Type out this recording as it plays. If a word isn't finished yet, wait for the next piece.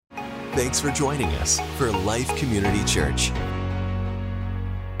Thanks for joining us for Life Community Church.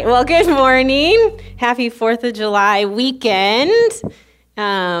 Well, good morning. Happy 4th of July weekend.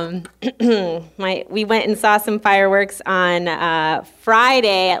 We went and saw some fireworks on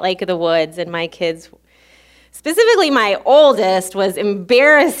Friday at Lake of the Woods, and my kids, specifically my oldest, was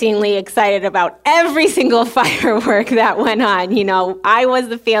embarrassingly excited about every single firework that went on. You know, I was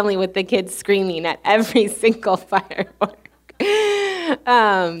the family with the kids screaming at every single firework.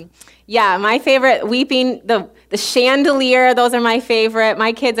 Yeah, my favorite, weeping, the chandelier, those are my favorite.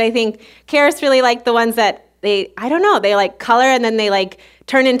 My kids, I think, Karis really like the ones that they like color and then they like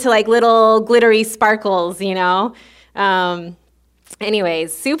turn into like little glittery sparkles, you know?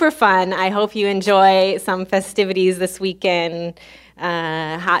 Anyways, super fun. I hope you enjoy some festivities this weekend,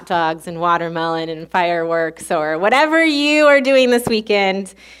 hot dogs and watermelon and fireworks or whatever you are doing this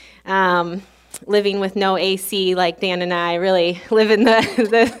weekend. Living with no AC like Dan and I, really living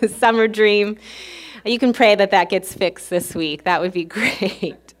the summer dream. You can pray that gets fixed this week. That would be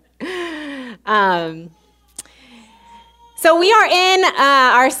great. So we are in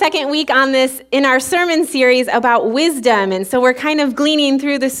our second week in our sermon series about wisdom, and so we're kind of gleaning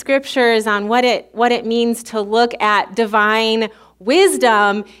through the scriptures on what it means to look at divine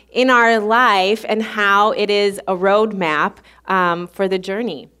wisdom in our life and how it is a roadmap for the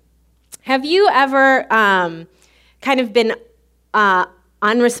journey. Have you ever kind of been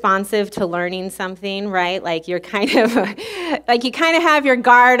unresponsive to learning something, right? Like you're kind of like you kind of have your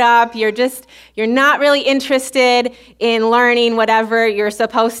guard up. You're not really interested in learning whatever you're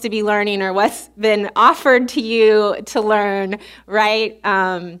supposed to be learning or what's been offered to you to learn, right?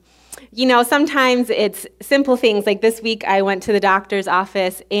 You know, sometimes it's simple things. Like this week, I went to the doctor's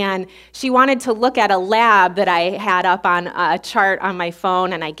office, and she wanted to look at a lab that I had up on a chart on my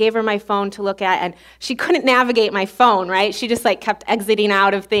phone, and I gave her my phone to look at, and she couldn't navigate my phone, right? She just like kept exiting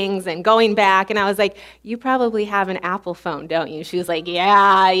out of things and going back, and I was like, you probably have an Apple phone, don't you? She was like,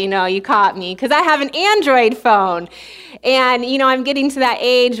 yeah, you know, you caught me, because I have an Android phone. And, you know, I'm getting to that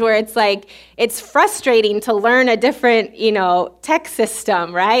age where it's like, it's frustrating to learn a different, you know, tech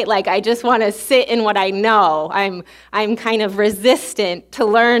system, right? Like I just want to sit in what I know. I'm kind of resistant to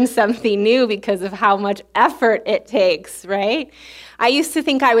learn something new because of how much effort it takes, right? I used to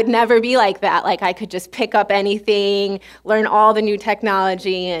think I would never be like that. Like I could just pick up anything, learn all the new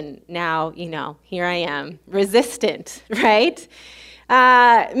technology, and now, you know, here I am, resistant, right?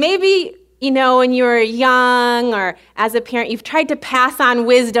 Maybe, you know, when you were young or as a parent, you've tried to pass on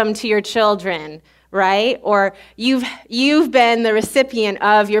wisdom to your children, right? Or you've been the recipient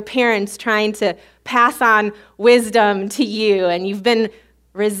of your parents trying to pass on wisdom to you, and you've been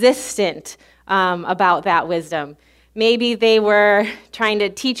resistant about that wisdom. Maybe they were trying to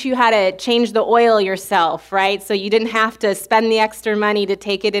teach you how to change the oil yourself, right? So you didn't have to spend the extra money to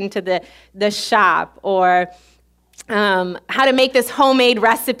take it into the shop, or how to make this homemade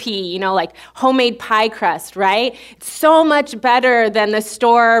recipe, you know, like homemade pie crust, right? It's so much better than the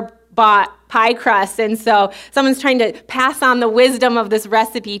store-bought pie crust, and so someone's trying to pass on the wisdom of this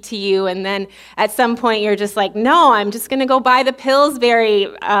recipe to you, and then at some point you're just like, no, I'm just going to go buy the Pillsbury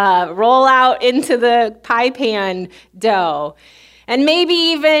roll out into the pie pan dough. And maybe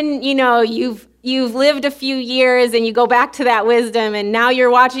even, you know, you've lived a few years and you go back to that wisdom and now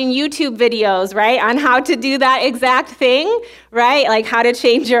you're watching YouTube videos, right, on how to do that exact thing, right? Like how to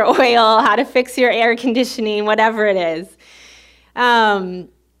change your oil, how to fix your air conditioning, whatever it is.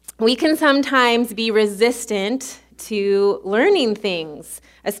 We can sometimes be resistant to learning things,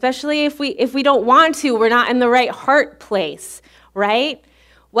 especially if we don't want to, we're not in the right heart place, right?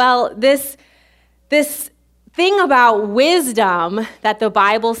 Well, this thing about wisdom that the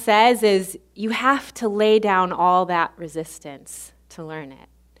Bible says is you have to lay down all that resistance to learn it.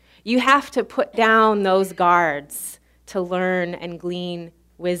 You have to put down those guards to learn and glean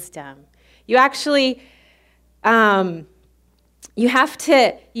wisdom. You actually, you have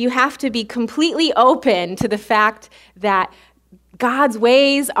to be completely open to the fact that God's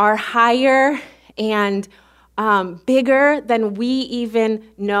ways are higher and bigger than we even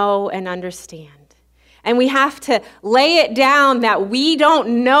know and understand. And we have to lay it down that we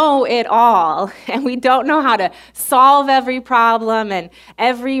don't know it all, and we don't know how to solve every problem and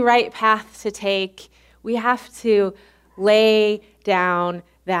every right path to take. We have to lay down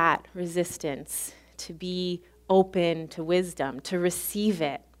that resistance to be open to wisdom, to receive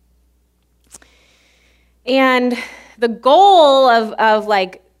it. And the goal of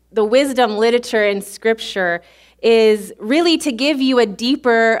like the wisdom literature in Scripture is really to give you a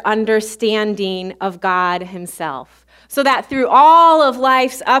deeper understanding of God himself. so that through all of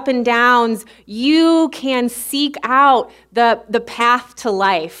life's up and downs, you can seek out the path to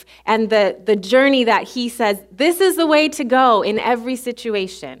life and the journey that he says, this is the way to go in every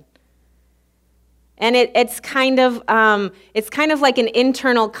situation. And it's kind of like an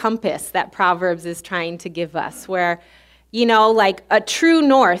internal compass that Proverbs is trying to give us, where, like a true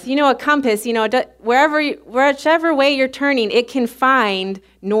north, a compass, whichever way you're turning, it can find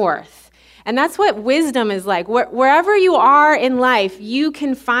north. And that's what wisdom is like. Wherever you are in life, you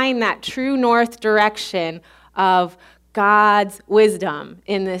can find that true north direction of God's wisdom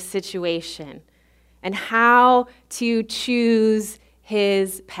in this situation and how to choose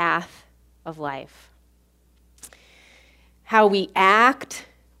his path of life. How we act,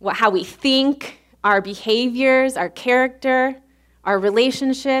 how we think, our behaviors, our character, our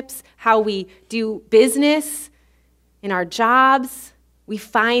relationships, how we do business in our jobs. We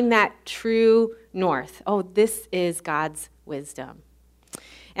find that true north. Oh, this is God's wisdom.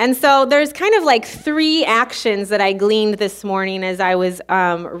 And so there's kind of like 3 actions that I gleaned this morning as I was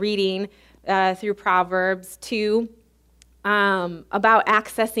reading through Proverbs 2 about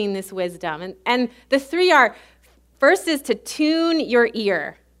accessing this wisdom. And the 3 are, first is to tune your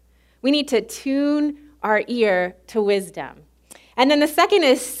ear. We need to tune our ear to wisdom. And then the second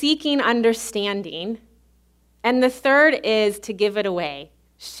is seeking understanding. And the third is to give it away,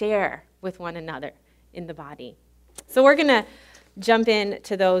 share with one another in the body. So we're going to jump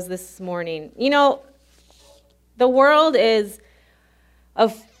into those this morning. The world is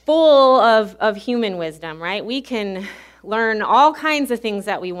full of human wisdom, right? We can learn all kinds of things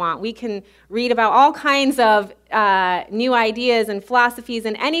that we want. We can read about all kinds of new ideas and philosophies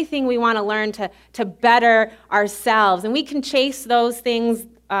and anything we want to learn to better ourselves. And we can chase those things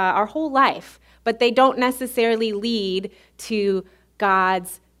our whole life. But they don't necessarily lead to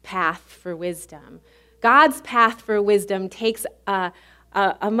God's path for wisdom. God's path for wisdom takes a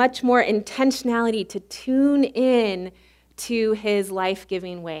much more intentionality to tune in to his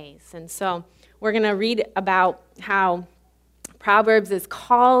life-giving ways. And so we're going to read about how Proverbs is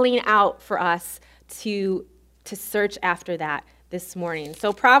calling out for us to search after that this morning.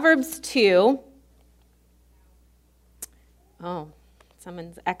 So Proverbs 2. Oh.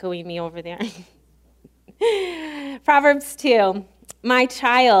 Someone's echoing me over there. Proverbs 2. My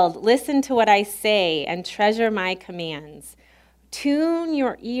child, listen to what I say and treasure my commands. Tune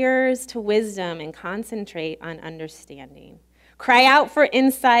your ears to wisdom and concentrate on understanding. Cry out for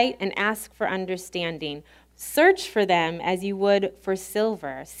insight and ask for understanding. Search for them as you would for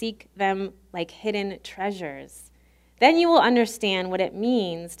silver. Seek them like hidden treasures. Then you will understand what it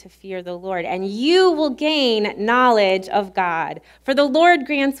means to fear the Lord, and you will gain knowledge of God. For the Lord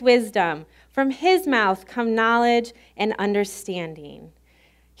grants wisdom. From his mouth come knowledge and understanding.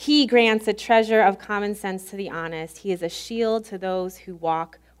 He grants a treasure of common sense to the honest. He is a shield to those who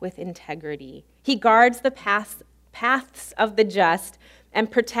walk with integrity. He guards the paths of the just and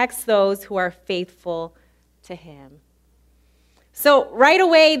protects those who are faithful to him. So right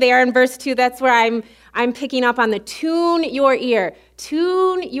away there in verse 2, that's where I'm picking up on the tune your ear.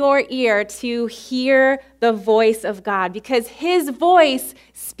 Tune your ear to hear the voice of God, because his voice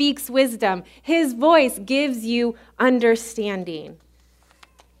speaks wisdom. His voice gives you understanding.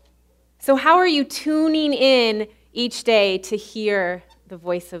 So how are you tuning in each day to hear the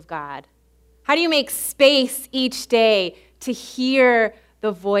voice of God? How do you make space each day to hear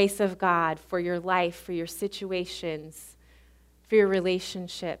the voice of God for your life, for your situations, for your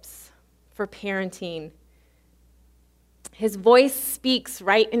relationships, for parenting? His voice speaks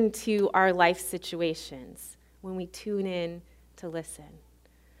right into our life situations when we tune in to listen.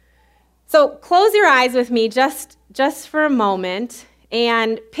 So close your eyes with me just for a moment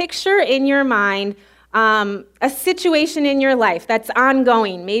and picture in your mind a situation in your life that's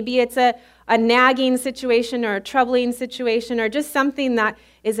ongoing. Maybe it's a nagging situation or a troubling situation or just something that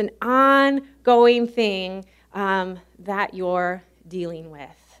is an ongoing thing that you're dealing with.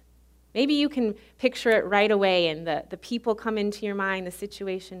 Maybe you can picture it right away and the people come into your mind, the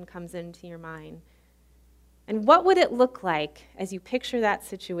situation comes into your mind. And what would it look like as you picture that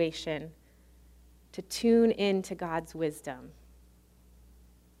situation to tune in to God's wisdom?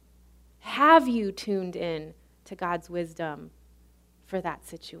 Have you tuned in to God's wisdom for that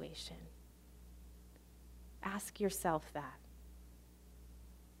situation? Ask yourself that.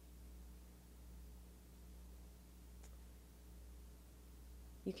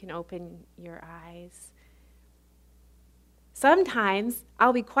 You can open your eyes. Sometimes,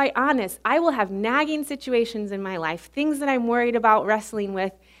 I'll be quite honest, I will have nagging situations in my life, things that I'm worried about wrestling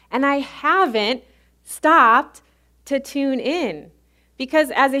with, and I haven't stopped to tune in.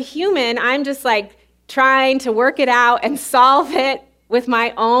 Because as a human, I'm just like trying to work it out and solve it with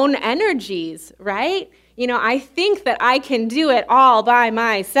my own energies, right? I think that I can do it all by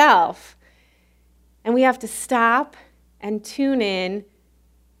myself. And we have to stop and tune in.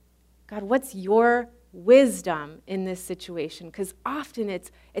 God, what's your wisdom in this situation? Because often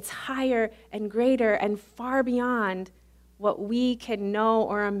it's higher and greater and far beyond what we can know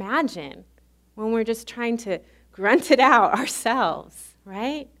or imagine when we're just trying to grunt it out ourselves,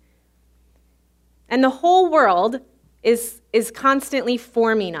 right? And the whole world is constantly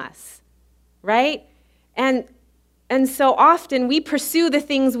forming us, right? And so often we pursue the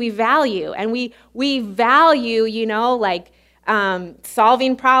things we value, and we value, like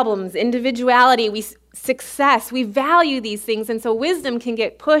solving problems, individuality, success. We value these things, and so wisdom can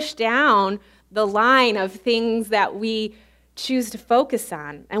get pushed down the line of things that we choose to focus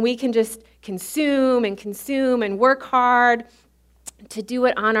on, and we can just consume and work hard to do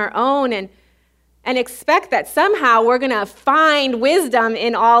it on our own, and expect that somehow we're going to find wisdom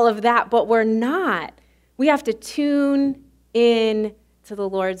in all of that, but we're not. We have to tune in to the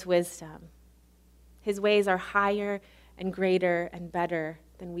Lord's wisdom. His ways are higher and greater and better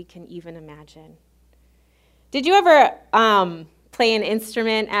than we can even imagine. Did you ever play an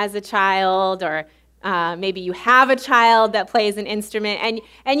instrument as a child, or maybe you have a child that plays an instrument,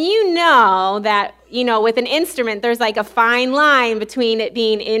 and you know that, with an instrument, there's like a fine line between it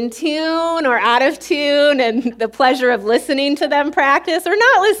being in tune or out of tune, and the pleasure of listening to them practice or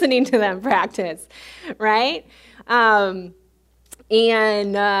not listening to them practice, right?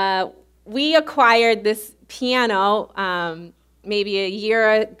 We acquired this piano maybe a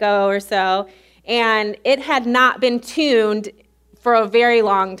year ago or so, and it had not been tuned for a very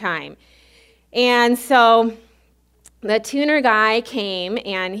long time. And so the tuner guy came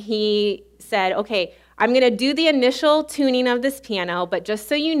and he said, okay, I'm going to do the initial tuning of this piano, but just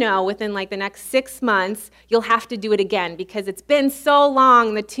so you know, within like the next 6 months, you'll have to do it again because it's been so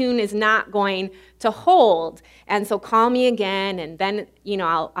long, the tune is not going to hold. And so call me again, and then,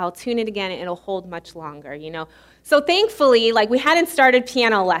 I'll tune it again, and it'll hold much longer, So thankfully, we hadn't started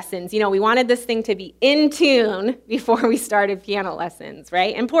piano lessons. We wanted this thing to be in tune before we started piano lessons,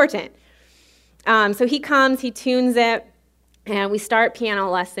 right? Important. So he comes, he tunes it, and we start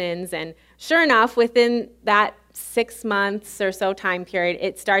piano lessons, and sure enough, within that 6 months or so time period,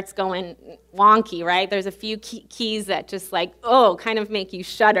 it starts going wonky, right? There's a few keys that just kind of make you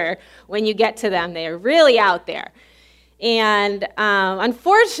shudder when you get to them. They're really out there. And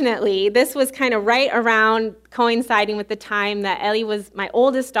unfortunately, this was kind of right around coinciding with the time that Ellie my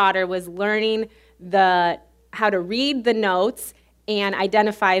oldest daughter, was learning how to read the notes and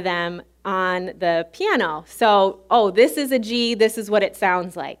identify them on the piano. So, this is a G, this is what it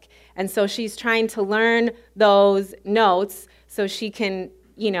sounds like. And so she's trying to learn those notes so she can,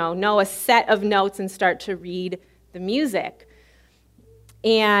 know a set of notes and start to read the music.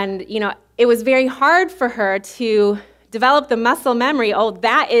 And, it was very hard for her to develop the muscle memory,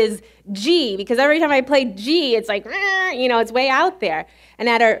 that is G, because every time I play G, it's like, it's way out there. And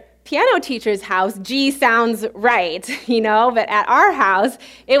at her piano teacher's house, G sounds right, but at our house,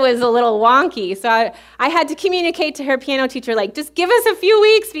 it was a little wonky. So I had to communicate to her piano teacher, just give us a few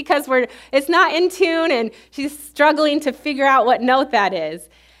weeks because it's not in tune, and she's struggling to figure out what note that is.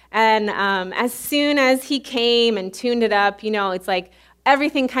 And as soon as he came and tuned it up, it's like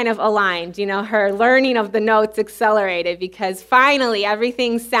everything kind of aligned. Her learning of the notes accelerated because finally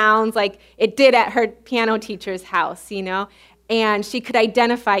everything sounds like it did at her piano teacher's house, and she could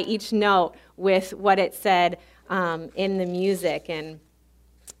identify each note with what it said in the music.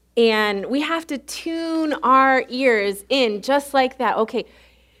 And we have to tune our ears in just like that. Okay,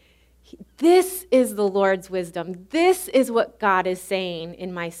 this is the Lord's wisdom. This is what God is saying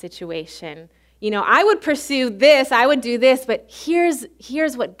in my situation. I would pursue this, I would do this, but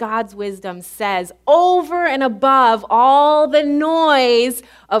here's what God's wisdom says over and above all the noise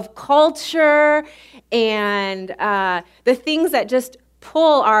of culture and the things that just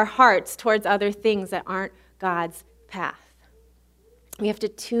pull our hearts towards other things that aren't God's path. We have to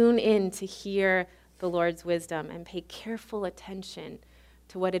tune in to hear the Lord's wisdom and pay careful attention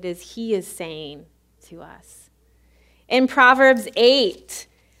to what it is He is saying to us. In Proverbs 8,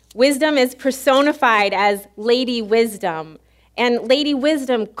 wisdom is personified as Lady Wisdom, and Lady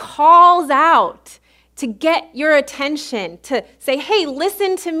Wisdom calls out to get your attention, to say, hey,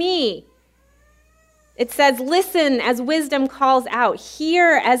 listen to me. It says, listen as wisdom calls out,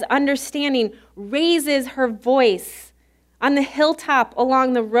 hear as understanding raises her voice. On the hilltop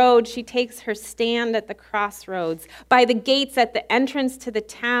along the road, she takes her stand at the crossroads. By the gates at the entrance to the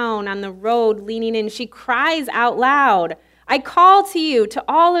town, on the road leaning in, she cries out loud, I call to you, to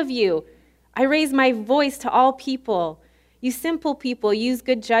all of you. I raise my voice to all people. You simple people, use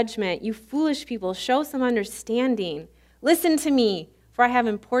good judgment. You foolish people, show some understanding. Listen to me, for I have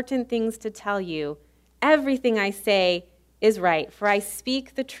important things to tell you. Everything I say is right, for I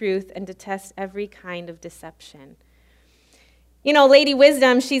speak the truth and detest every kind of deception. You know, Lady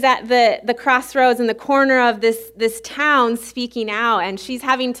Wisdom, she's at the crossroads in the corner of this town speaking out, and she's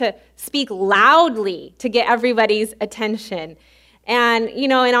having to speak loudly to get everybody's attention. And, you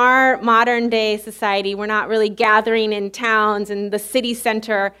know, in our modern day society, we're not really gathering in towns and the city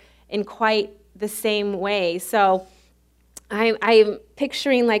center in quite the same way. So I'm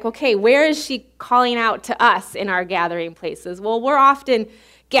picturing like, okay, where is she calling out to us in our gathering places? Well, we're often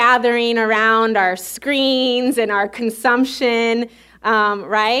gathering around our screens and our consumption,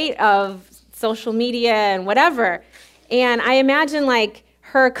 right, of social media and whatever. And I imagine like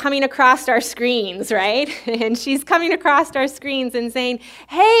her coming across our screens, right? And she's coming across our screens and saying,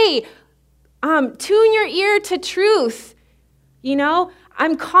 hey, tune your ear to truth. You know,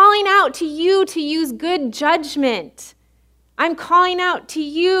 I'm calling out to you to use good judgment. I'm calling out to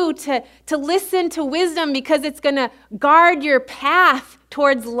you to listen to wisdom because it's going to guard your path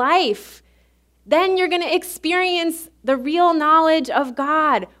towards life. Then you're going to experience the real knowledge of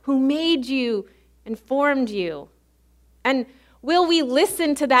God who made you and formed you. And will we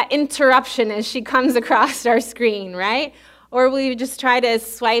listen to that interruption as she comes across our screen, right? Or will we just try to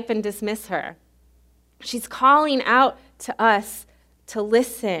swipe and dismiss her? She's calling out to us to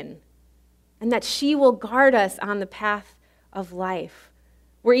listen and that she will guard us on the path of life.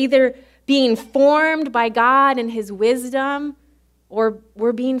 We're either being formed by God and his wisdom, or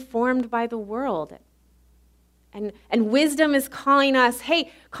we're being formed by the world. And wisdom is calling us,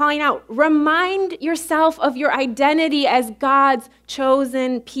 hey, calling out, remind yourself of your identity as God's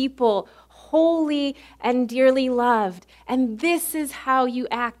chosen people, holy and dearly loved. And this is how you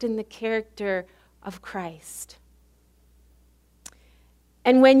act in the character of Christ.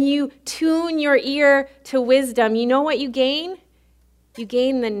 And when you tune your ear to wisdom, you know what you gain? You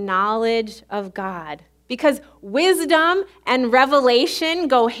gain the knowledge of God. Because wisdom and revelation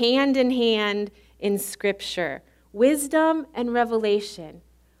go hand in hand in Scripture. Wisdom and revelation.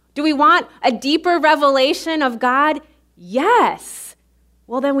 Do we want a deeper revelation of God? Yes.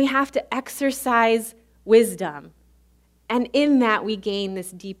 Well, then we have to exercise wisdom. And in that, we gain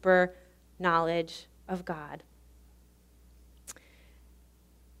this deeper knowledge of God.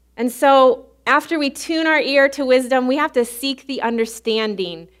 And so, after we tune our ear to wisdom, we have to seek the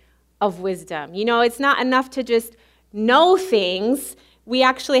understanding of wisdom. You know, it's not enough to just know things. We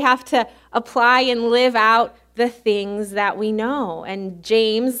actually have to apply and live out the things that we know. And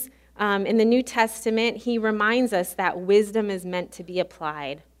James, in the New Testament, he reminds us that wisdom is meant to be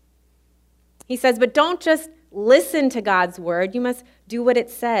applied. He says, but don't just listen to God's word. You must do what it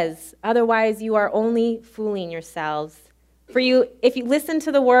says. Otherwise, you are only fooling yourselves. For you, if you listen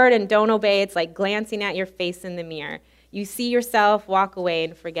to the word and don't obey, it's like glancing at your face in the mirror. You see yourself, walk away,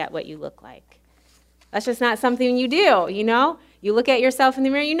 and forget what you look like. That's just not something you do, you know? You look at yourself in the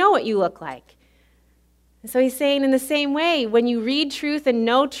mirror, you know what you look like. And so he's saying in the same way, when you read truth and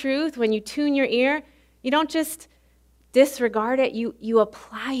know truth, when you tune your ear, you don't just disregard it, you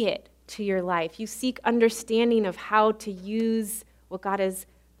apply it to your life. You seek understanding of how to use what God is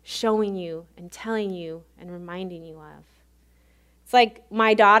showing you and telling you and reminding you of. It's like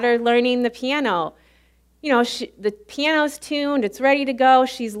my daughter learning the piano. You know, the piano's tuned, it's ready to go,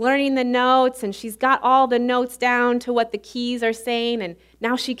 she's learning the notes, and she's got all the notes down to what the keys are saying, and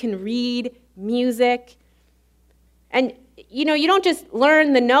now she can read music. And, you know, you don't just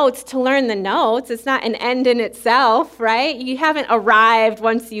learn the notes to learn the notes. It's not an end in itself, right? You haven't arrived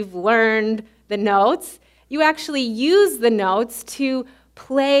once you've learned the notes. You actually use the notes to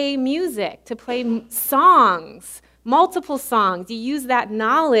play music, to play songs, multiple songs. You use that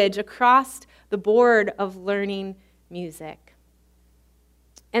knowledge across the board of learning music.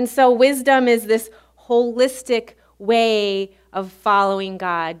 And so wisdom is this holistic way of following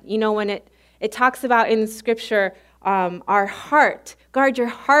God. You know, when it talks about in Scripture, our heart, guard your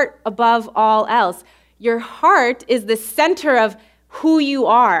heart above all else. Your heart is the center of who you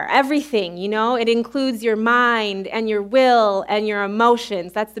are, everything, you know. It includes your mind and your will and your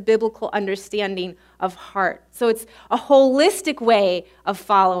emotions. That's the biblical understanding of heart. So it's a holistic way of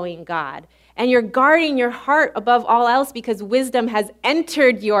following God. And you're guarding your heart above all else because wisdom has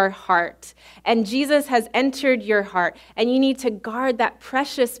entered your heart. And Jesus has entered your heart. And you need to guard that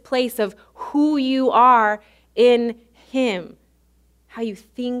precious place of who you are in Him. How you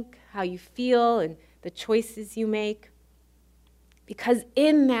think, how you feel, and the choices you make. Because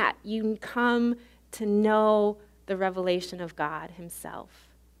in that, you come to know the revelation of God Himself.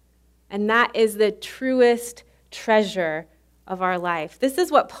 And that is the truest treasure of our life. This is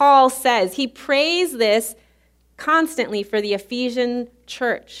what Paul says. He prays this constantly for the Ephesian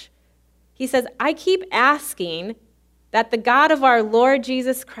church. He says, I keep asking that the God of our Lord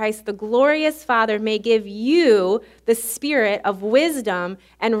Jesus Christ, the glorious Father, may give you the spirit of wisdom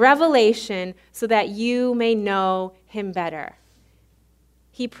and revelation so that you may know him better.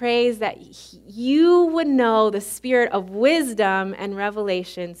 He prays that you would know the spirit of wisdom and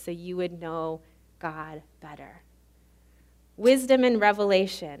revelation so you would know God better. Wisdom and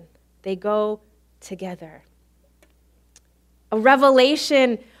revelation, they go together. A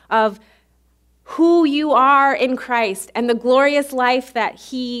revelation of who you are in Christ and the glorious life that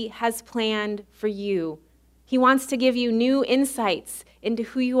he has planned for you. He wants to give you new insights into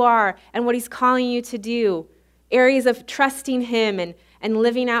who you are and what he's calling you to do, areas of trusting him and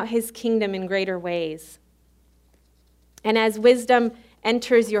living out his kingdom in greater ways. And as wisdom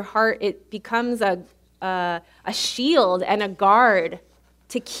enters your heart, it becomes a shield and a guard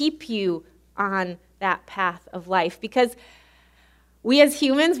to keep you on that path of life. Because we as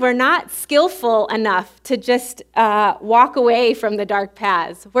humans, we're not skillful enough to just walk away from the dark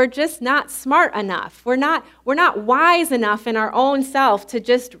paths. We're just not smart enough. We're not wise enough in our own self to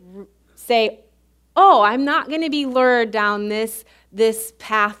just say, oh, I'm not going to be lured down this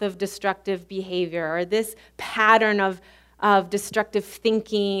path of destructive behavior or this pattern of destructive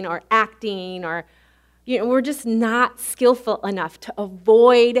thinking or acting, or we're just not skillful enough to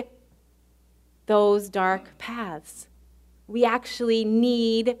avoid those dark paths. We actually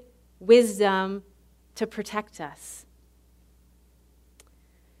need wisdom to protect us.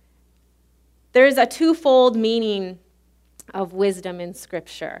 There's a twofold meaning of wisdom in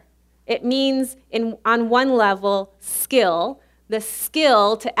Scripture. It means, on one level, skill, the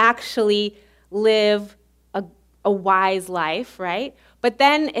skill to actually live a wise life, right? But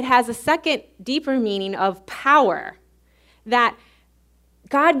then it has a second, deeper meaning of power, that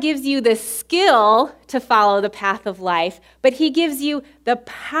God gives you the skill to follow the path of life, but he gives you the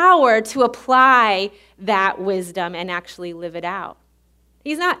power to apply that wisdom and actually live it out.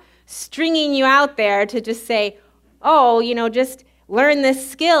 He's not stringing you out there to just say, oh, just learn this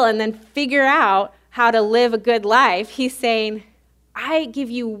skill and then figure out how to live a good life. He's saying, I give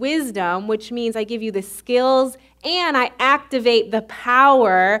you wisdom, which means I give you the skills and I activate the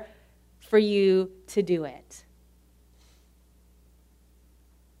power for you to do it.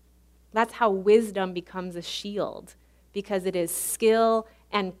 That's how wisdom becomes a shield, because it is skill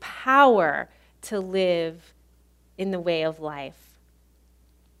and power to live in the way of life.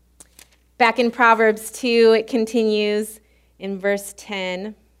 Back in Proverbs 2, it continues in verse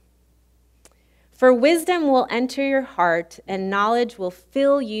 10. For wisdom will enter your heart, and knowledge will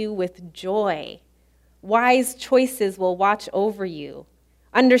fill you with joy. Wise choices will watch over you.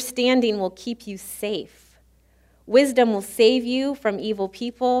 Understanding will keep you safe. Wisdom will save you from evil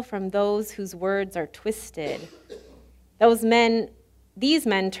people, from those whose words are twisted. These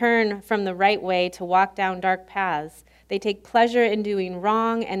men turn from the right way to walk down dark paths. They take pleasure in doing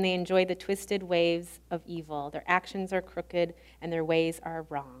wrong, and they enjoy the twisted ways of evil. Their actions are crooked, and their ways are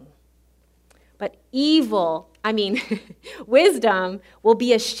wrong. But wisdom will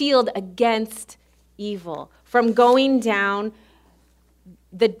be a shield against evil, from going down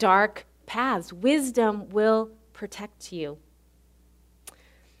the dark paths. Wisdom will protect you.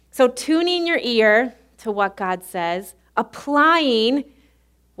 So tuning your ear to what God says, applying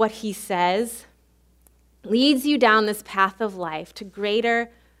what he says, leads you down this path of life to greater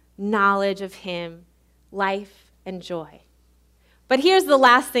knowledge of him, life and joy. But here's the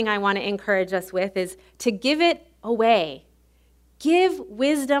last thing I want to encourage us with, is to give it away. Give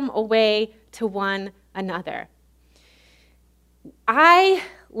wisdom away to one another. I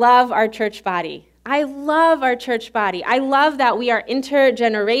love our church body. I love that we are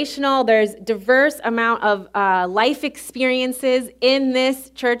intergenerational. There's diverse amount of life experiences in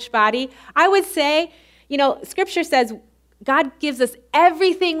this church body. I would say, Scripture says God gives us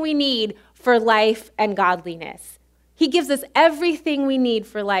everything we need for life and godliness. He gives us everything we need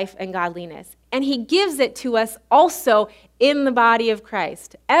for life and godliness. And he gives it to us also in the body of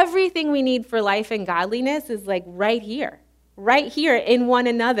Christ. Everything we need for life and godliness is right here in one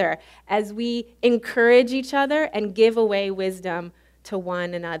another, as we encourage each other and give away wisdom to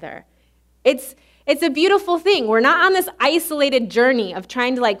one another. It's a beautiful thing. We're not on this isolated journey of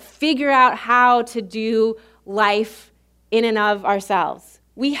trying to figure out how to do life in and of ourselves.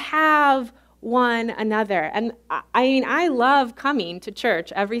 We have one another. And I love coming to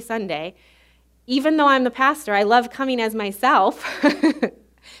church every Sunday. Even though I'm the pastor, I love coming as myself.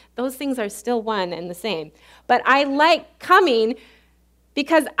 Those things are still one and the same. But I like coming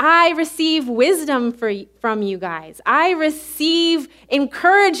because I receive wisdom from you guys. I receive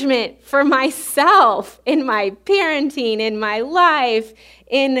encouragement for myself in my parenting, in my life,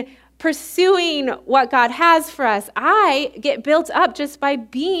 in pursuing what God has for us. I get built up just by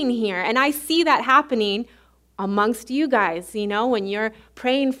being here, and I see that happening amongst you guys, when you're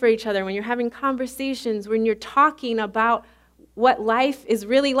praying for each other, when you're having conversations, when you're talking about what life is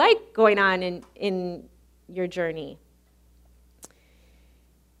really like going on in your journey.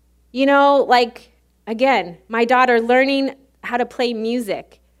 Again, my daughter learning how to play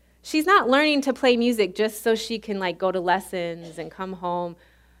music. She's not learning to play music just so she can go to lessons and come home.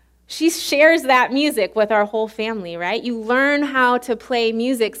 She shares that music with our whole family, right? You learn how to play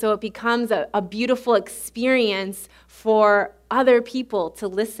music so it becomes a beautiful experience for other people to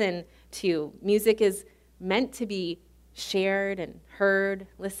listen to. Music is meant to be shared and heard,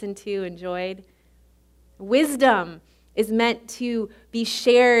 listened to, enjoyed. Wisdom is meant to be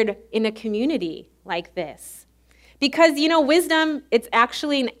shared in a community like this. Because, wisdom, it's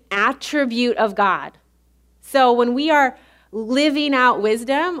actually an attribute of God. So when we are living out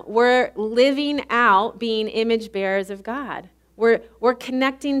wisdom, we're living out being image bearers of God. We're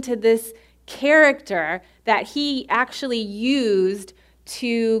connecting to this character that he actually used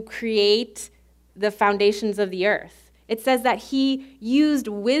to create the foundations of the earth. It says that he used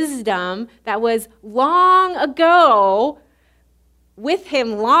wisdom that was long ago, with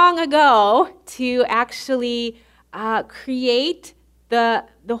him long ago, to actually create the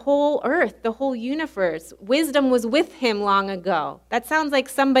whole earth, the whole universe. Wisdom was with him long ago. That sounds like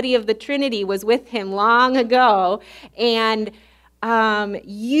somebody of the Trinity was with him long ago and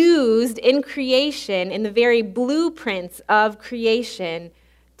used in creation, in the very blueprints of creation,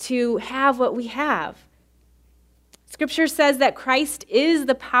 to have what we have. Scripture says that Christ is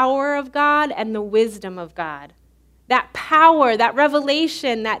the power of God and the wisdom of God. That power, that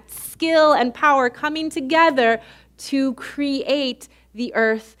revelation, that skill and power coming together to create the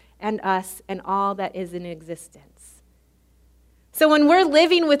earth and us and all that is in existence. So when we're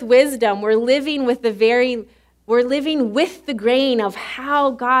living with wisdom, we're living with the grain of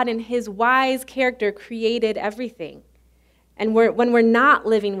how God in his wise character created everything. And when we're not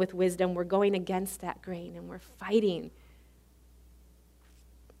living with wisdom, we're going against that grain and we're fighting.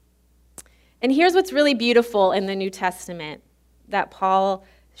 And here's what's really beautiful in the New Testament that Paul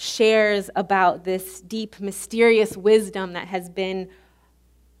shares about this deep, mysterious wisdom that has been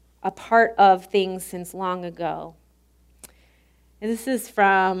a part of things since long ago. And this is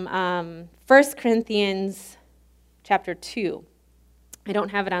from 1 Corinthians chapter 2. I don't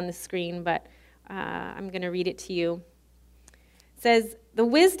have it on the screen, but I'm going to read it to you. It says, "The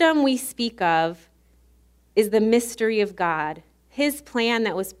wisdom we speak of is the mystery of God, his plan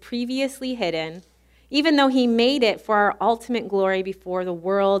that was previously hidden, even though he made it for our ultimate glory before the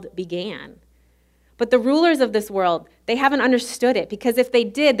world began. But the rulers of this world, they haven't understood it, because if they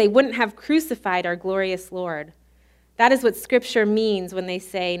did, they wouldn't have crucified our glorious Lord. That is what Scripture means when they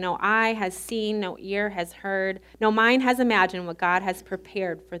say, 'No eye has seen, no ear has heard, no mind has imagined what God has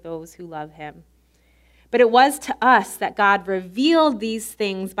prepared for those who love him.' But it was to us that God revealed these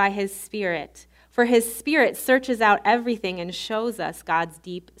things by his Spirit, for his Spirit searches out everything and shows us God's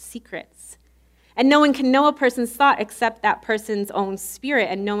deep secrets. And no one can know a person's thought except that person's own spirit,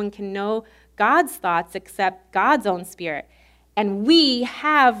 and no one can know God's thoughts except God's own Spirit. And we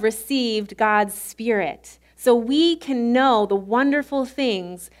have received God's Spirit, so we can know the wonderful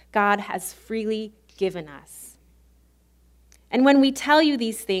things God has freely given us. And when we tell you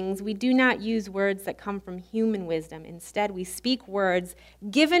these things, we do not use words that come from human wisdom. Instead, we speak words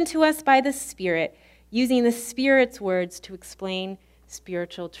given to us by the Spirit, using the Spirit's words to explain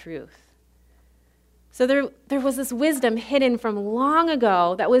spiritual truth." So there was this wisdom hidden from long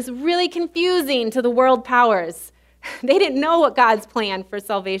ago that was really confusing to the world powers. They didn't know what God's plan for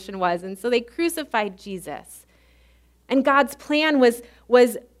salvation was, and so they crucified Jesus. And God's plan was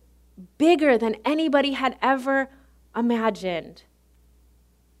bigger than anybody had ever imagined.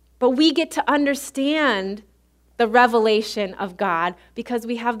 But we get to understand the revelation of God because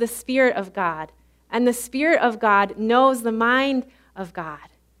we have the Spirit of God, and the Spirit of God knows the mind of God.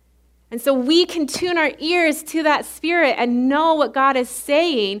 And so we can tune our ears to that Spirit and know what God is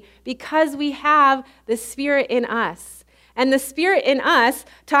saying because we have the Spirit in us. And the Spirit in us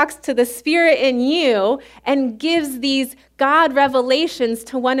talks to the Spirit in you and gives these God revelations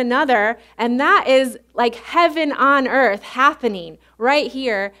to one another. And that is like heaven on earth happening right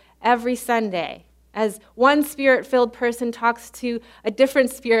here every Sunday. As one Spirit-filled person talks to a different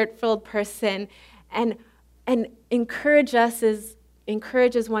Spirit-filled person and encourages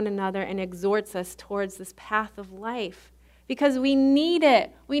one another and exhorts us towards this path of life. because we need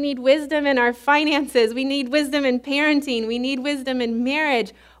it. We need wisdom in our finances. We need wisdom in parenting. We need wisdom in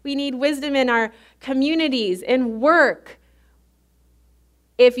marriage. We need wisdom in our communities, in work.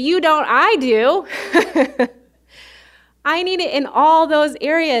 If you don't, I do. I need it in all those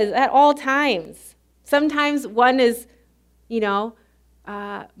areas at all times. Sometimes one is,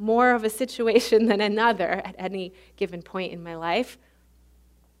 more of a situation than another at any given point in my life.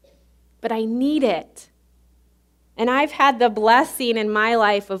 But I need it. And I've had the blessing in my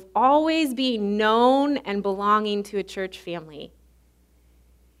life of always being known and belonging to a church family.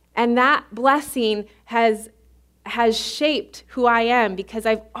 And that blessing has shaped who I am, because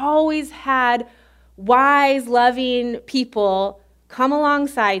I've always had wise, loving people come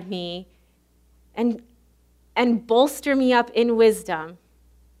alongside me and bolster me up in wisdom.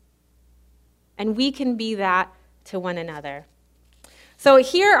 And we can be that to one another. So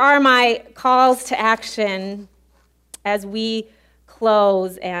here are my calls to action as we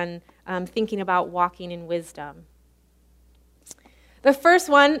close and thinking about walking in wisdom. The first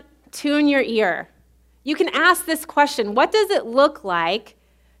one, tune your ear. You can ask this question: what does it look like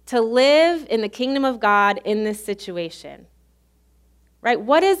to live in the kingdom of God in this situation? Right?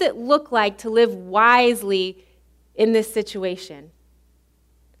 What does it look like to live wisely in this situation?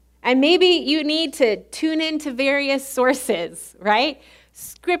 And maybe you need to tune into various sources, right?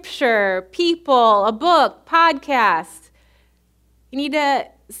 Scripture, people, a book, podcast. You need to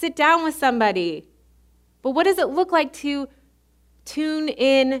sit down with somebody. But what does it look like to tune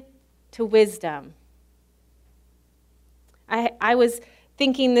in to wisdom? I was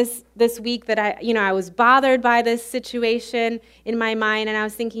thinking this week that I was bothered by this situation in my mind, and I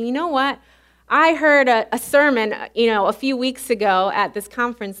was thinking, you know what? I heard a sermon, a few weeks ago at this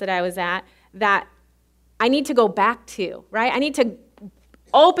conference that I was at that I need to go back to, right? I need to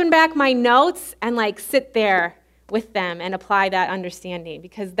open back my notes and sit there with them and apply that understanding,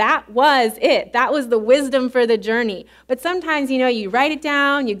 because that was it. That was the wisdom for the journey. But sometimes, you write it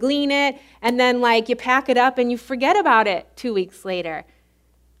down, you glean it, and then you pack it up and you forget about it 2 weeks later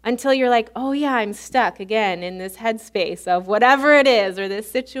until you're like, oh yeah, I'm stuck again in this headspace of whatever it is or this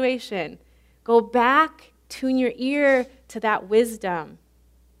situation. Go back, tune your ear to that wisdom.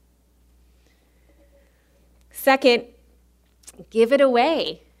 Second, give it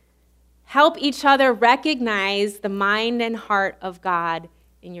away. Help each other recognize the mind and heart of God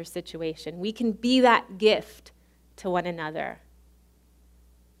in your situation. We can be that gift to one another.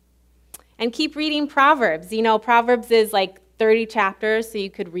 And keep reading Proverbs. Proverbs is 30 chapters, so you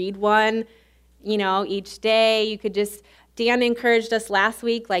could read one, each day. You could Dan encouraged us last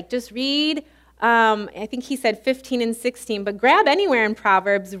week, just read, I think he said 15 and 16, but grab anywhere in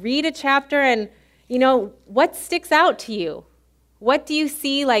Proverbs, read a chapter, and, what sticks out to you? What do you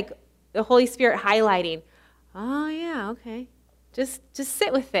see, the Holy Spirit highlighting? Oh, yeah, okay. Just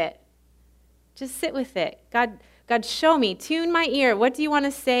sit with it. Just sit with it. God, show me. Tune my ear. What do you want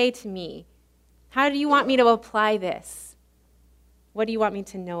to say to me? How do you want me to apply this? What do you want me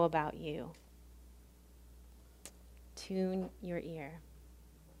to know about you? Tune your ear.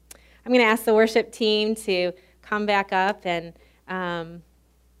 I'm going to ask the worship team to come back up, and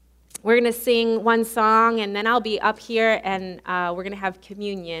we're going to sing one song, and then I'll be up here, and we're going to have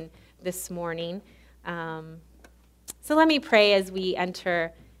communion this morning. So let me pray as we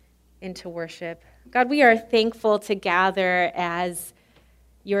enter into worship. God, we are thankful to gather as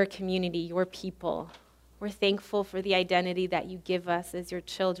your community, your people. We're thankful for the identity that you give us as your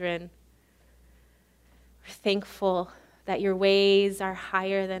children. We're thankful that your ways are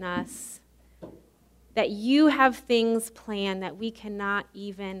higher than us, that you have things planned that we cannot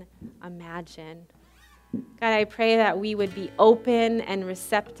even imagine. God, I pray that we would be open and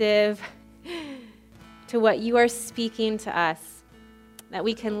receptive to what you are speaking to us, that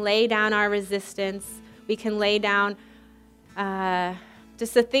we can lay down our resistance, we can lay down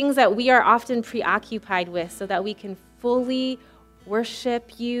just the things that we are often preoccupied with, so that we can fully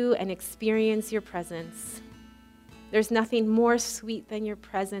worship you and experience your presence. There's nothing more sweet than your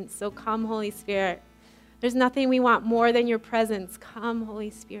presence, so come, Holy Spirit. There's nothing we want more than your presence. Come,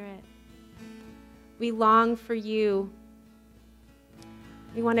 Holy Spirit. We long for you.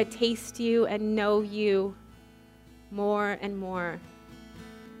 We want to taste you and know you more and more.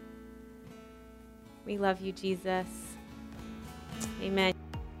 We love you, Jesus. Amen.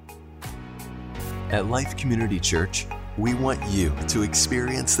 At Life Community Church, we want you to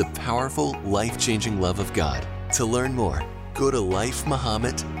experience the powerful, life-changing love of God. To learn more, go to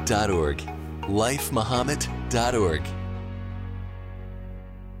lifemuhammad.org. lifemuhammad.org.